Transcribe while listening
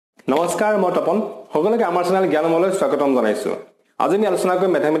নমস্কাৰ মই তপন সকলোকে আমাৰ চেনেল জ্ঞানমলৈ স্বাগতম জনাইছো আজি আমি আলোচনা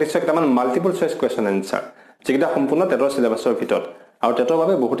কৰিম ম্যাথমেটিক্সৰ কেইটামান মাল্টিপল চইচ কোৱেশ্চন এনসাৰ যেটা সম্পূৰ্ণ টেটৰ সিলেবাসৰ ভিতৰত আৰু টেটৰ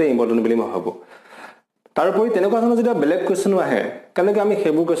বাবে বহুতে ইম্পৰ্টেন্ট বুলি মই ভাবো তাৰোপৰি তেনেকুৱা ধৰণৰ যেটা বেলেগ কোৱেশ্চন আহে কেনেকৈ আমি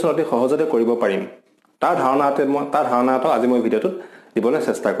হেবু কোৱেশ্চন অতি সহজতে কৰিব পাৰিম তাৰ ধাৰণাটো আজি মই ভিডিওটোত দিবলৈ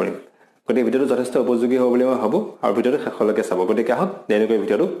চেষ্টা কৰিম গতিকে ভিডিওটো যথেষ্ট উপযোগী হ'ব বুলি মই ভাবো আৰু ভিডিওটো শেষলৈকে চাব গতিকে আহক দেৰিকৈ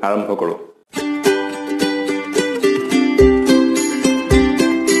ভিডিওটো আৰম্ভ কৰো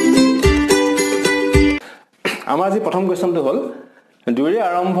আমাৰ আজি প্ৰথম কোৱেশ্চনটো হ'ল 2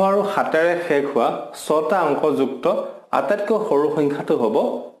 আৰম্ভ আৰু 7ৰে শেষ হোৱা 6টা অংক যুক্ত আটাইতকৈ সৰু সংখ্যাটো হ'ব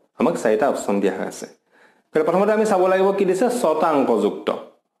আমাক 4টা অপচন দিয়া আছে গতিকে প্ৰথমতে আমি চাব লাগিব কি দিছে 6টা অংক যুক্ত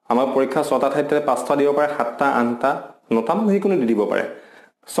আমাৰ পৰীক্ষা 6টা ঠাইতে 5টা দিব পাৰে 7টা 8টা 9টা যিকোনো দিব পাৰে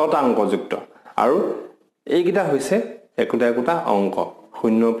 6টা অংক যুক্ত আৰু এইকিটা হৈছে একোটা অংক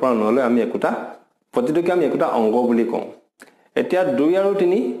 0 ৰ পৰা 9 লৈ আমি প্ৰতিটোকে আমি একোটা অংক বুলি কওঁ এতিয়া 2 আৰু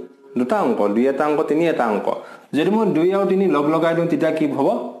 3 দুটা অংক 2 এটা অংক 3 এটা অংক যদি মই 2 আৰু 3 লগ লগাই দিওঁ তেতিয়া কি হ'ব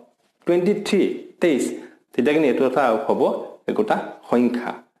 23 তেতিয়া কি এটো এটা হ'ব একোটা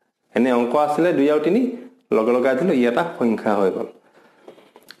সংখ্যা এনে অংক আছিল 2 আৰু 3 লগ লগাই দিলো ই এটা সংখ্যা হৈ গ'ল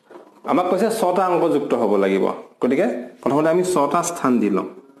আমাক কৈছে 6টা অংক যুক্ত হ'ব লাগিব গতিকে প্ৰথমতে আমি 6টা স্থান দিলো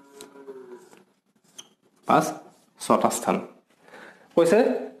 6টা স্থান কৈছে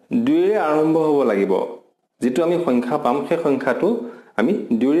 2 ৰে আৰম্ভ হ'ব লাগিব যেটো আমি সংখ্যা পাম সেই সংখ্যাটো আমি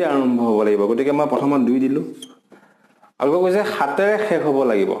 2 ৰে আৰম্ভ হ'ব লাগিব গতিকে মই প্ৰথমত 2 দিলো আৰু কৈছে 7ৰে শেষ হ'ব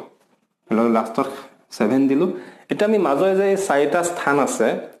লাগিব লাষ্টত 7 দিলো এটা আমি মাজৰ যে 4টা স্থান আছে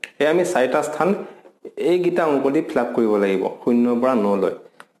এই আমি 4টা স্থান এই গিটা অংক দি ফিল আপ কৰিব লাগিব 0 পৰা 9 লৈ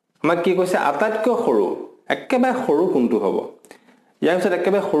আমাক কি কৈছে আটাইতকৈ সৰু একেবাৰে সৰু কোনটো হ'ব ইয়াৰ পিছত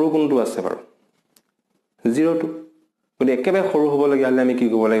একেবাৰে সৰু কোনটো আছে বাৰু 0 টো গতিকে একেবাৰে সৰু হ'ব লগিয়া হলে আমি কি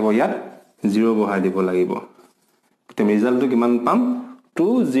কৰিব লাগিব ইয়াত 0 বহাই দিব লাগিব তেতিয়া ৰিজাল্টটো কিমান পাম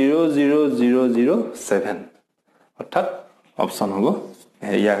 20007 অৰ্থাৎ অপচন হ'ব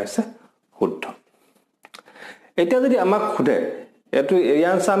এয়া হৈছে শুদ্ধ এতিয়া যদি আমাক খুদে এটো এই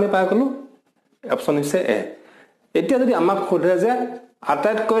আনসাৰ আমি পাই গলো অপচন হৈছে এ এতিয়া যদি আমাক খুদে যে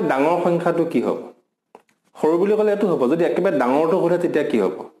আটাইতকৈ ডাঙৰ সংখ্যাটো কি হ'ব সৰু বুলি ক'লে এটো হ'ব যদি একেবাৰে ডাঙৰটো খুদে তেতিয়া কি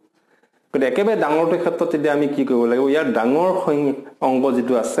হ'ব গতিকে একেবাৰে ডাঙৰটো ক্ষেত্ৰত তেতিয়া আমি কি কৰিব লাগিব ইয়াৰ ডাঙৰ অংক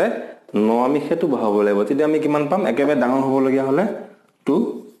যেটো আছে 9 আমি হেতু বহাব লাগিব তেতিয়া আমি কিমান পাম একেবাৰে ডাঙৰ হ'ব লগিয়া হলে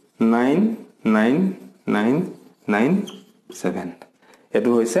 29997 এটো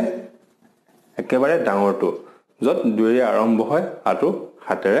হৈছে একেবাৰে ডাঙৰটো যত 2 ৰে আৰম্ভ হয় আৰু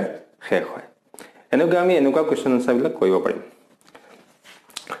 7ৰে শেষ হয় এনেকৈ আমি এনেকুৱা কোৱেশ্চন আনসাৰ বিলাক কৰিব পাৰিম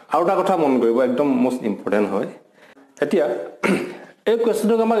আৰু এটা কথা মন কৰিব একদম মোস্ট ইম্পৰ্টেন্ট হয় এতিয়া এই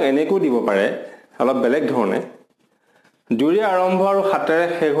কোৱেশ্চনটো আমাক এনেকৈ দিব পাৰে অলপ বেলেগ ধৰণে 2 ৰে আৰম্ভ আৰু 7ৰে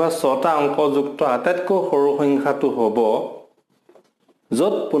শেষ হোৱা 6টা অংক যুক্ত আটাইতকৈ সৰু সংখ্যাটো হ'ব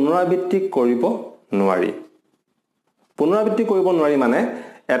যত পুনৰাবৃত্তি কৰিব নোৱাৰি মানে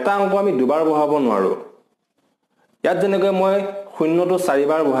এটা অংক আমি দুবাৰ বহাব নোৱাৰো ইয়াত যেনেকৈ মই 0 টো 4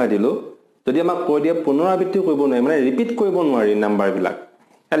 বাৰ বহাই দিলো যদি আমাক কৈ দিয়ে পুনৰাবৃত্তি কৰিব নোৱাৰি মানে ৰিপিট কৰিব নোৱাৰি নাম্বাৰ বিলাক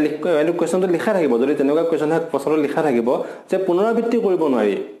এই কোৱেশ্চনটো লিখা থাকিব যদি তেনেকুৱা কোৱেশ্চন প্ৰশ্নটো লিখা থাকিব যে পুনৰাবৃত্তি কৰিব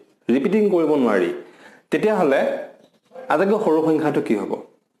নোৱাৰি ৰিপিটিং কৰিব নোৱাৰি তেতিয়া হলে আটাইতকৈ সৰু সংখ্যাটো কি হ'ব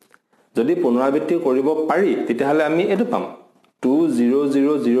যদি পুনৰাবৃত্তি কৰিব পাৰি তেতিয়া হলে আমি এটো পাম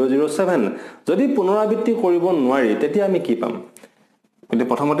 200007 যদি পুনৰাবৃত্তি কৰিব নোৱাৰি তেতিয়া আমি কি পাম গতিকে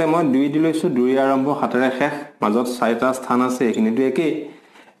প্ৰথমতে মই 2 দি লৈছো 2 আৰম্ভ 7ৰে শেষ মাজত 4টা স্থান আছে এখিনিটো একেই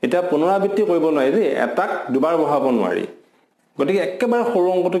এটা পুনৰাবৃত্তি কৰিব নোৱাৰি দেই এটাক দুবাৰ বহাব নোৱাৰি গতিকে একেবাৰে সৰু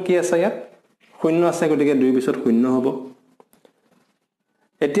অংকটো কি আছে ইয়াত 0 আছে গতিকে 2 পিছত 0 হ'ব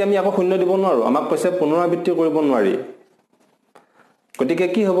এতিয়া আমি আকৌ 0 দিব নোৱাৰো আমাক কৈছে পুনৰাবৃত্তি কৰিব নোৱাৰি গতিকে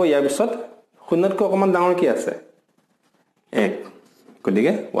কি হ'ব ইয়াৰ পিছত 0 তকৈ অকমান ডাঙৰ কি আছে 1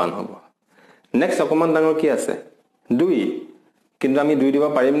 গতিকে 1 হ'ব নেক্সট অকমান ডাঙৰ কি আছে 2 কিন্তু আমি 2 দিব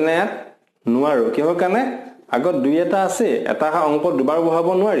পাৰিম না ইয়াত নোৱাৰো কিহৰ কাৰণে আগত 2 এটা আছে এটা অংক দুবাৰ বহাব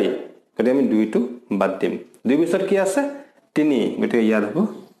নোৱাৰি গতিকে আমি 2 টো বাদ দিম 2 পিছত কি আছে 3 গতিকে ইয়াত হ'ব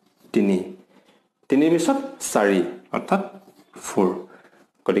 3 পিছত 4 অৰ্থাৎ 4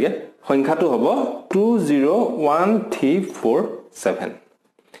 গতিকে সংখ্যাটো হ'ব 20137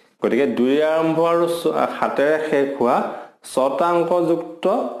 গতিকে 2 আৰম্ভ আৰু 7ৰে শেষ হোৱা 6টা অংক যুক্ত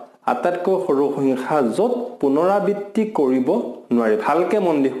আটাইতকৈ সৰু সংখ্যা যত পুনৰাবৃত্তি কৰিব নোৱাৰি ভালকে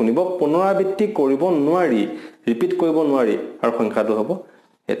মন দি শুনিব পুনৰাবৃত্তি কৰিব নোৱাৰি ৰিপিট কৰিব নোৱাৰি আৰু সংখ্যাটো হ'ব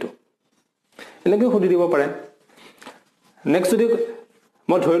এটো এনেকৈ সুধি দিব পাৰে নেক্সট যদি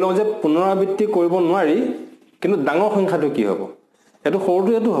মই ধৰি লওঁ যে পুনৰাবৃত্তি কৰিব নোৱাৰি কিন্তু ডাঙৰ সংখ্যাটো কি হ'ব এটো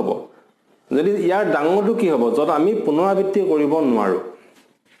সৰুটো এটো হ'ব যদি ইয়াৰ ডাঙৰটো কি হ'ব যত আমি পুনৰাবৃত্তি কৰিব নোৱাৰো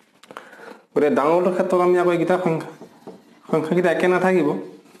গতিকে ডাঙৰটো ক্ষেত্ৰত আমি আকৌ এইটা সংখ্যা সংখ্যাকিটা একে নাথাকিব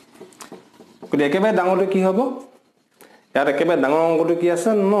গতিকে একেবাৰে ডাঙৰটো কি হ'ব ইয়াত একেবাৰে ডাঙৰ অংকটো কি আছে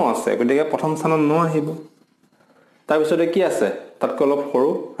 9 আছে গতিকে প্ৰথম স্থানত 9 আহিব তাৰ পিছতে কি আছে তাতকৈ অলপ সৰু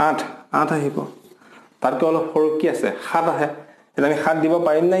 8 আহিব তাতকৈ অলপ সৰু কি আছে 7 আহে এটা আমি 7 দিব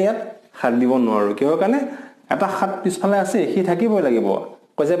পাৰিম না ইয়াত 7 দিব নোৱাৰো কিহৰ কাৰণে এটা 7 পিছফালে আছে সি থাকিবই লাগিব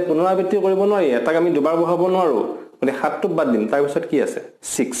কৈছে পুনৰাবৃত্তি কৰিব নোৱাৰি এটাক আমি দুবাৰ বহাব নোৱাৰো গতিকে 7 টো বাদ দিম তাৰ পিছত কি আছে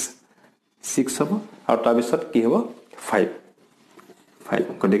 6 হ'ব আৰু তাৰ পিছত কি হ'ব 5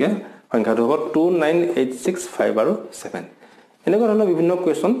 গতিকে সংখ্যাটো হ'ব 29865 আৰু 7 এনেকুৱা ধৰণৰ বিভিন্ন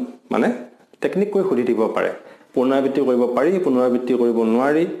কোৱেশ্চন মানে টেকনিক কৈ সুধি দিব পাৰে পুনৰাবৃত্তি কৰিব পাৰি পুনৰাবৃত্তি কৰিব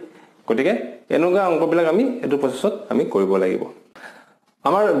নোৱাৰি গতিকে এনেকুৱা অংকবিলাক আমি এটো প্ৰচেছত আমি কৰিব লাগিব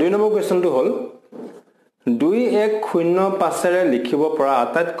আমাৰ 2 নম্বৰ কোৱেশ্চনটো হ'ল 2105 ৰে লিখিব পৰা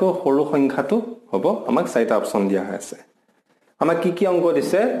আটাইতকৈ সৰু সংখ্যাটো হ'ব আমাক চাৰিটা অপচন দিয়া আছে আমাক কি অংক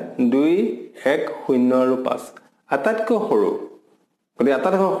দিছে 210 আৰু 5 আটাইতকৈ সৰু গতিকে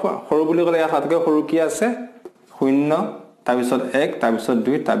আটাইতকৈ সৰু বুলি ক'লে ইয়াত আটাইতকৈ সৰু কি আছে 0 তাৰ পিছত 1 তাৰ পিছত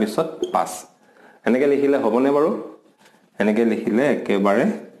 2 তাৰ পিছত 5 এনেকৈ লিখিলে হ'বনে বাৰু এনেকৈ লিখিলে একেবাৰে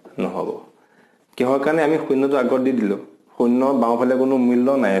নহ'ব কিহৰ কাৰণে আমি 0 টো আগত দি দিলো 0 বাওঁফালে কোনো মূল্য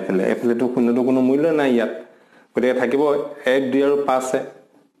নাই এফালেটো 0 টো কোনো মূল্য নাই ইয়াত গতিকে থাকিব 1 2 আৰু 5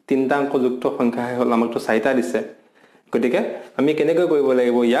 তিনিটা অংক যুক্ত সংখ্যা হ'ল আমাকটো চাৰিটা দিছে গতিকে আমি কেনেকৈ কৰিব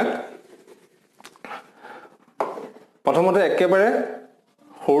লাগিব ইয়াক প্ৰথমতে একেবাৰে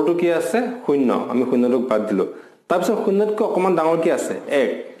সৰুটো কি আছে 0 আমি 0 টোক বাদ দিলো তাৰ পিছত 0 তকৈ অকমান ডাঙৰ কি আছে 1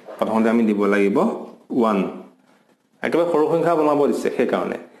 প্ৰথমতে আমি দিব লাগিব 1 একেবাৰে সৰু সংখ্যা বনাব দিছে সেই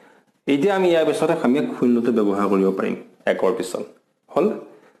কাৰণে এতিয়া আমি ইয়াৰ পিছতে আমি 0 টো ব্যৱহাৰ কৰিব পাৰিম 1 ৰ পিছত হল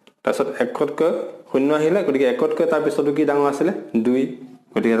তাৰ পিছত 1 তকৈ 0 আহিলে গতিকে 1 তকৈ তাৰ পিছতো কি ডাঙৰ আছিল 2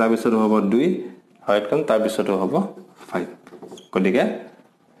 গতিকে তাৰ পিছত হ'ব 2 আৰু একদম তাৰ পিছত হ'ব 5 গতিকে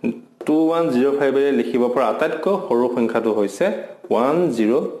 2105 ৰে লিখিব পৰা আটাইতকৈ সৰু সংখ্যাটো হৈছে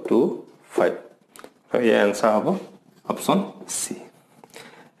 1025 এই আনসাৰ হ'ব অপচন সি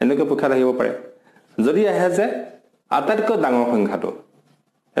এনেকৈ পৰীক্ষাত আহিব পাৰে যদি আহে যে আটাইতকৈ ডাঙৰ সংখ্যাটো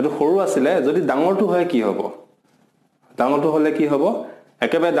এটো সৰু আছিল যদি ডাঙৰটো হয় কি হ'ব ডাঙৰটো হলে কি হ'ব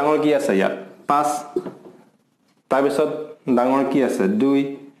একেবাৰে ডাঙৰ কি আছে ইয়াত 5 তাৰ পিছত ডাঙৰ কি আছে 2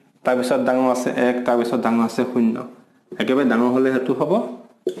 তাৰ পিছত ডাঙৰ আছে 1 তাৰ পিছত ডাঙৰ আছে 0 একেবাৰে ডাঙৰ হলে হেতু হ'ব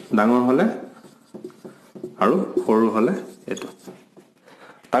ডাঙৰ হলে আৰু সৰু হলে এটো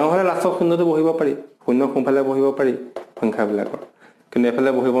ডাঙৰ হলে লাষ্টত 0 টো বহিব পাৰি 0 সোঁফালে বহিব পাৰি সংখ্যাবিলাকৰ কিন্তু এফালে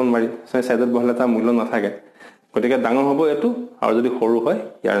বহিব নোৱাৰি সাইডত বহালে তাৰ মূল্য নাথাকে গতিকে ডাঙৰ হ'ব এটো আৰু যদি সৰু হয়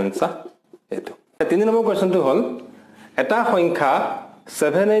ইয়াৰ আনসাৰ এটো 3 নম্বৰ কোৱেশ্চনটো হ'ল এটা সংখ্যা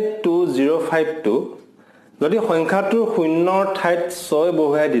 78205 যদি সংখ্যাটোৰ 0 ঠাইত 6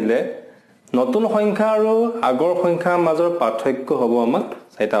 বহুৱাই দিলে নতুন সংখ্যা আৰু আগৰ সংখ্যাৰ মাজৰ পাৰ্থক্য হ'ব আমাক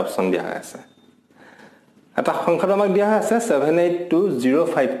চাৰিটা অপচন দিয়া আছে এটা সংখ্যাটো আমাক দিয়া আছে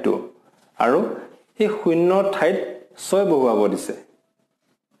 78205 আৰু এই 0 ঠাইত 6 বহুৱাব দিছে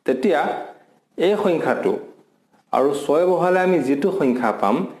তেতিয়া এই সংখ্যাটো আৰু 6 বহালে আমি যেটো সংখ্যা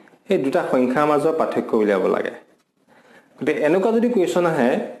পাম এই দুটা সংখ্যাৰ মাজৰ পাৰ্থক্য উলিয়াব লাগে গতিকে এনেকুৱা যদি কোৱেশ্চন আহে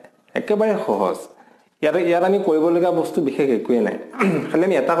একেবাৰে সহজ ইয়াত আমি কৰিবলগীয়া বস্তু বিশেষ একোৱে নাই খালি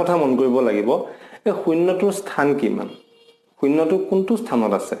আমি এটা কথা মন কৰিব লাগিব এই 0 টোৰ স্থান কিমান 0 টো কোনটো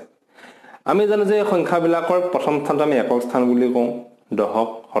স্থানত আছে আমি জানো যে সংখ্যাবিলাকৰ প্ৰথম স্থানটো আমি একক স্থান বুলি কওঁ দশক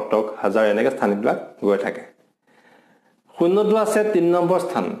শতক হাজাৰ এনেকৈ স্থানবিলাক গৈ থাকে 0 টো আছে 3 নম্বৰ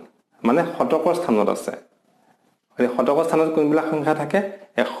স্থান মানে শতকৰ স্থানত আছে এই শতকৰ স্থানত কোনবিলাক সংখ্যা থাকে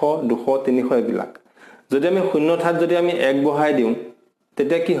 100 200 300 এইবিলাক যদি আমি 0 ঠাইত যদি আমি 1 বহাই দিওঁ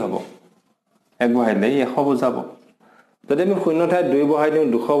তেতিয়া কি হ'ব 1 বহাই দিলে 100 বুজাব যদি আমি 0 ঠাইত 2 বহাই দিওঁ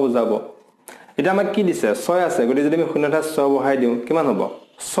 200 বুজাব এটা আমাক কি দিছে 6 আছে গতিকে যদি আমি 0 ঠাইত 6 বহাই দিওঁ কিমান হ'ব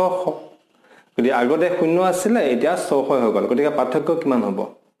 600 গতিকে আগতে 0 আছিল এতিয়া 600 হৈ গ'ল গতিকে পাৰ্থক্য কিমান হ'ব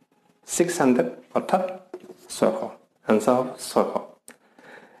 600 অৰ্থাৎ 600 আনসাৰ হ'ব 600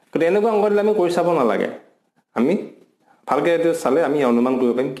 গতিকে এনেকুৱা অংক দিলে আমি কৰি চাব নালাগে আমি ভালকে এটো চালে আমি অনুমান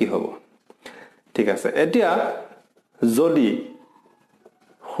কৰিব পাৰিম কি হ'ব ঠিক আছে এতিয়া যদি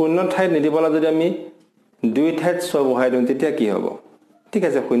 0 ঠাইত নিদিবলা যদি আমি 2 ঠাইত 6 বহাই দিওঁ তেতিয়া কি হ'ব ঠিক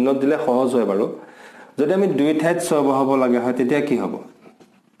আছে 0 দিলে সহজ হয় বাৰু যদি আমি 2 ঠাইত 6 বহাব লাগে হয় তেতিয়া কি হ'ব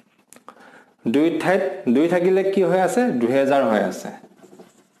 2 ঠাইত 2 থাকিলে কি হৈ আছে 2000 হৈ আছে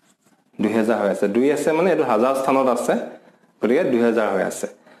 2000 হৈ আছে 2 আছে মানে এটো হাজাৰ স্থানত আছে গতিকে 2000 হৈ আছে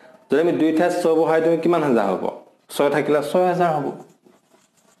যদি আমি 2 ঠাইত 6 বহাই দিওঁ কিমান হাজাৰ হ'ব 6 থাকিলে 6000 হ'ব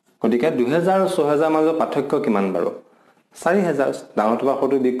গতিকে 2000 আৰু 6000 মাজৰ পাৰ্থক্য কিমান বাৰু 4000 ডাঙৰটো বা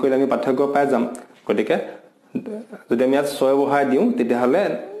সৰুটো বিয়োগ কৰিলে আমি পাৰ্থক্য পাই যাম গতিকে যদি আমি ইয়াত 6 বহাই দিওঁ তেতিয়া হলে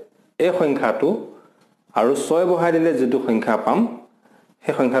এই সংখ্যাটো আৰু 6 বহাই দিলে যেটো সংখ্যা পাম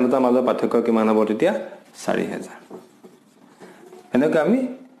সেই সংখ্যা দুটাৰ মাজৰ পাৰ্থক্য কিমান হ'ব তেতিয়া 4000 এনেকৈ আমি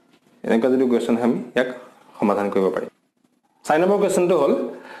এনেকুৱা যদি কোৱেশ্চন আমি ইয়াক সমাধান কৰিব পাৰি 4 নম্বৰ কোৱেশ্চনটো হ'ল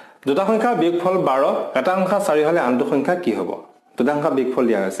দুটা সংখ্যাৰ বিয়োগফল 12 এটা সংখ্যা 4 হলে আনটো সংখ্যা কি হ'ব দুটা সংখ্যা বিয়োগফল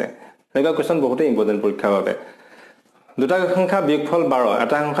দিয়া আছে এনেকুৱা কোৱেশ্চন বহুতে ইম্পৰ্টেন্ট পৰীক্ষাৰ বাবে দুটা সংখ্যা বিয়োগফল 12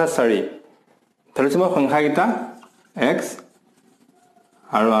 এটা সংখ্যা 4 ধৰিছো মই সংখ্যাকেইটা x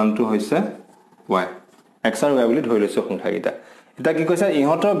আৰু আনটো হৈছে y x আৰু y বুলি ধৰি লৈছো সংখ্যাকেইটা এটা কি কৈছে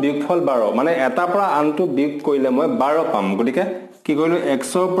ইহঁতৰ বিয়োগফল 12 মানে এটা পৰা আনটো বিয়োগ কৰিলে মই 12 পাম গতিকে কি কৰিলো x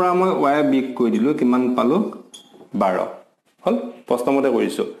ৰ পৰা মই y বিয়োগ কৰি দিলো কিমান পালো 12 হল প্ৰশ্নমতে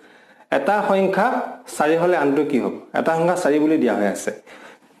কৰিছো এটা সংখ্যা 4 হলে আনটো কি হ'ব এটা সংখ্যা 4 বুলি দিয়া হৈ আছে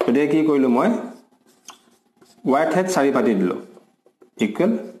গতিকে কি কৰিলো মই y ঠাইত 4 পাতি দিলো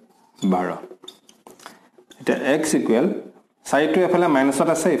ইকুৱেল 12 এটা x ইকুৱেল 4 টো এফালে মাইনাসত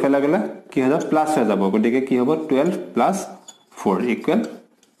আছে এফালে গলে কি হ'ব প্লাস হৈ যাব গতিকে কি হ'ব 12 প্লাস 4 ইকুৱেল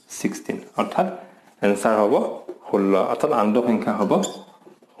 16 অৰ্থাৎ आंसर হ'ব 16 অৰ্থাৎ আনটো সংখ্যা হ'ব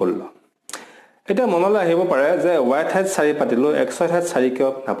 16 এটা মনলৈ আহিব পাৰে যে y ঠাইত 4 পাতিলো x ঠাইত 4 কিয়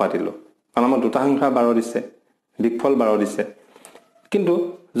নাপাতিলো কাৰণ আমাৰ দুটা সংখ্যা 12 দিছে বিয়োগফল 12 দিছে কিন্তু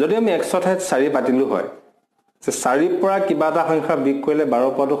যদি আমি x ঠাইত 4 পাতিলো হয় যে 4 পৰা কিবা এটা সংখ্যা বিয়োগ কৰিলে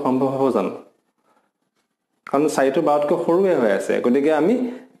 12 পোৱাটো সম্ভৱ হ'ব জানো কাৰণ 4 টো 12 তকৈ সৰুৱে হৈ আছে গতিকে আমি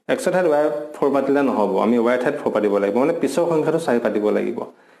x ঠাইত y 4 পাতিলে নহব আমি y ঠাইত 4 পাতিব লাগিব মানে পিছৰ সংখ্যাটো 4 পাতিব লাগিব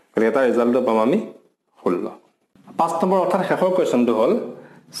গতিকে এটা ৰিজাল্টটো পাম আমি 16 5 নম্বৰ অৰ্থাৎ শেষৰ কোৱেশ্চনটো হ'ল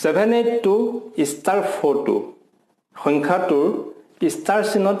 782*42 সংখ্যাটোৰ স্টাৰ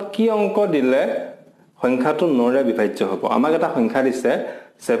চিহ্নত কি অংক দিলে সংখ্যাটো 9 ৰে বিভাজ্য হ'ব আমাক এটা সংখ্যা দিছে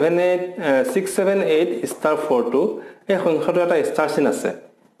 678*42 এই সংখ্যাটো এটা স্টাৰ চিহ্ন আছে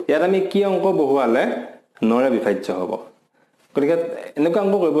ইয়াত আমি কি অংক বহুৱালে 9 ৰে বিভাজ্য হ'ব গতিকে এনেকুৱা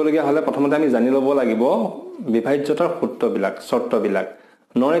অংক কৰিবলগীয়া হলে প্ৰথমতে আমি জানি ল'ব লাগিব বিভাজ্যতাৰ সূত্ৰবিলাক শৰ্তবিলাক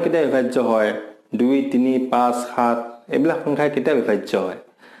 9 ৰে কেতিয়া বিভাজ্য হয় 2 3 5 7 এইবিলাক সংখ্যা কেতিয়া বিভাজ্য হয়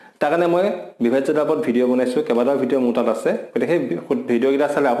তাৰ কাৰণে মই বিভাজ্যতাৰ ওপৰত ভিডিও বনাইছো কেইবাটাও ভিডিও মোৰ তাত আছে গতিকে ভিডিও কেইটা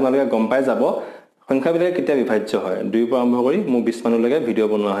চালে আপোনালোকে গম পাই যাব সংখ্যাবিলাক কেতিয়া বিভাজ্য হয় 2 পৰা আৰম্ভ কৰি মোৰ 20 মানলৈকে ভিডিও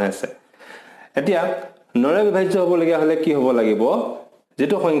বনোৱা হৈ আছে এতিয়া 9 ৰে বিভাজ্য হ'বলগীয়া হলে কি হ'ব লাগিব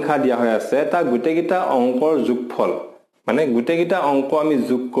যেটো সংখ্যা দিয়া হৈ আছে তাৰ গুটেকিটা অংকৰ যোগফল মানে গুটেকিটা অংক আমি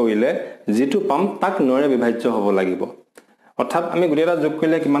যোগ কৰিলে যেটো পাম তাক 9 ৰে বিভাজ্য হ'ব লাগিব অৰ্থাৎ আমি গুটেকিটা যোগ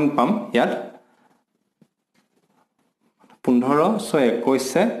কৰিলে কিমান পাম ইয়াত 15 6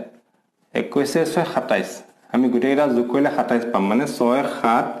 21 27 আমি গুটেকিটা যোগ কৰিলে 27 পাম মানে 6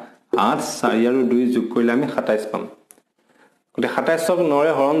 7 8 4 আৰু 2 যোগ কৰিলে আমি 27 পাম গতে 27ক 9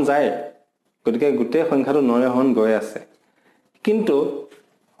 ৰে হৰণ যায় গতিকে গুটে সংখ্যাটো 9 ৰে হৰণ গৈ আছে কিন্তু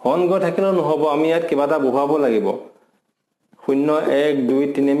হৰণ গৈ থাকিলেও নহব আমি ইয়াত কিবা এটা বহুৱাব লাগিব 0 1 2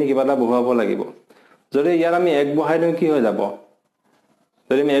 3 আমি কিবা এটা বহুৱাব লাগিব যদি ইয়াত আমি 1 বহাই দিও কি হৈ যাব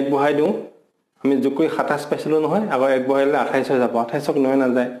যদি আমি 1 বহাই দিও আমি যোগ কৰি 27 পাইছিলো নহয় আগৰ 1 বহাইলে 28 হৈ যাব 28ক 9 না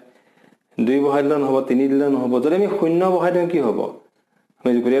যায় 2 বহাই দিলে নহব 3 দিলে নহব যদি আমি 0 বহাই দিও কি হ'ব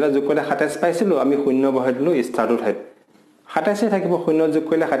আমি গুটেকিটা যোগ কৰিলে 27 পাইছিলো আমি 0 বহাই দিলো স্টাৰটো ঠাইত 27 থাকিব 0 যোগ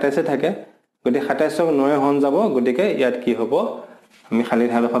কৰিলে 27 থাকে গতি 27ক 9 হৰণ যাব গতিকে ইয়াত কি হ'ব আমি খালি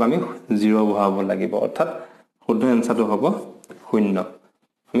ঠাইডোখৰত আমি 0 বহাব লাগিব অৰ্থাৎ শুদ্ধ আনসাৰটো হ'ব 0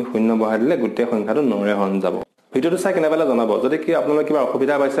 আমি 0 বহাই দিলে গুটে সংখ্যাটো 9 ৰে হৰণ যাব ভিডিওটো চাই কেনেবালে জনাব যদি কি আপোনালোকে কিবা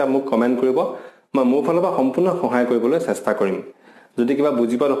অসুবিধা পাইছে মোক কমেন্ট কৰিব মই মোৰ ফালৰ পৰা সম্পূৰ্ণ সহায় কৰিবলৈ চেষ্টা কৰিম যদি কিবা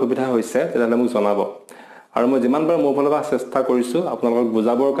বুজিবৰ অসুবিধা হৈছে তেতিয়াহলে মোক জনাব আৰু মই যিমানবাৰ মোৰ ফালৰ পৰা চেষ্টা কৰিছো আপোনালোকক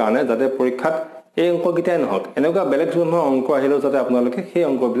বুজাবৰ কাৰণে যাতে পৰীক্ষাত এই অংককিটাই নহক এনেকুৱা বেলেগ ধৰণৰ অংক আহিলেও যাতে আপোনালোকে সেই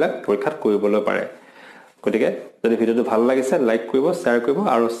অংকবিলাক পৰীক্ষাত কৰিবলৈ পাৰে গতিকে যদি ভিডিওটো ভাল লাগিছে লাইক কৰিব শ্বেয়াৰ কৰিব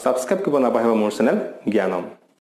আৰু সাবস্ক্ৰাইব কৰিব নাপাহৰিব মোৰ চেনেল জ্ঞানম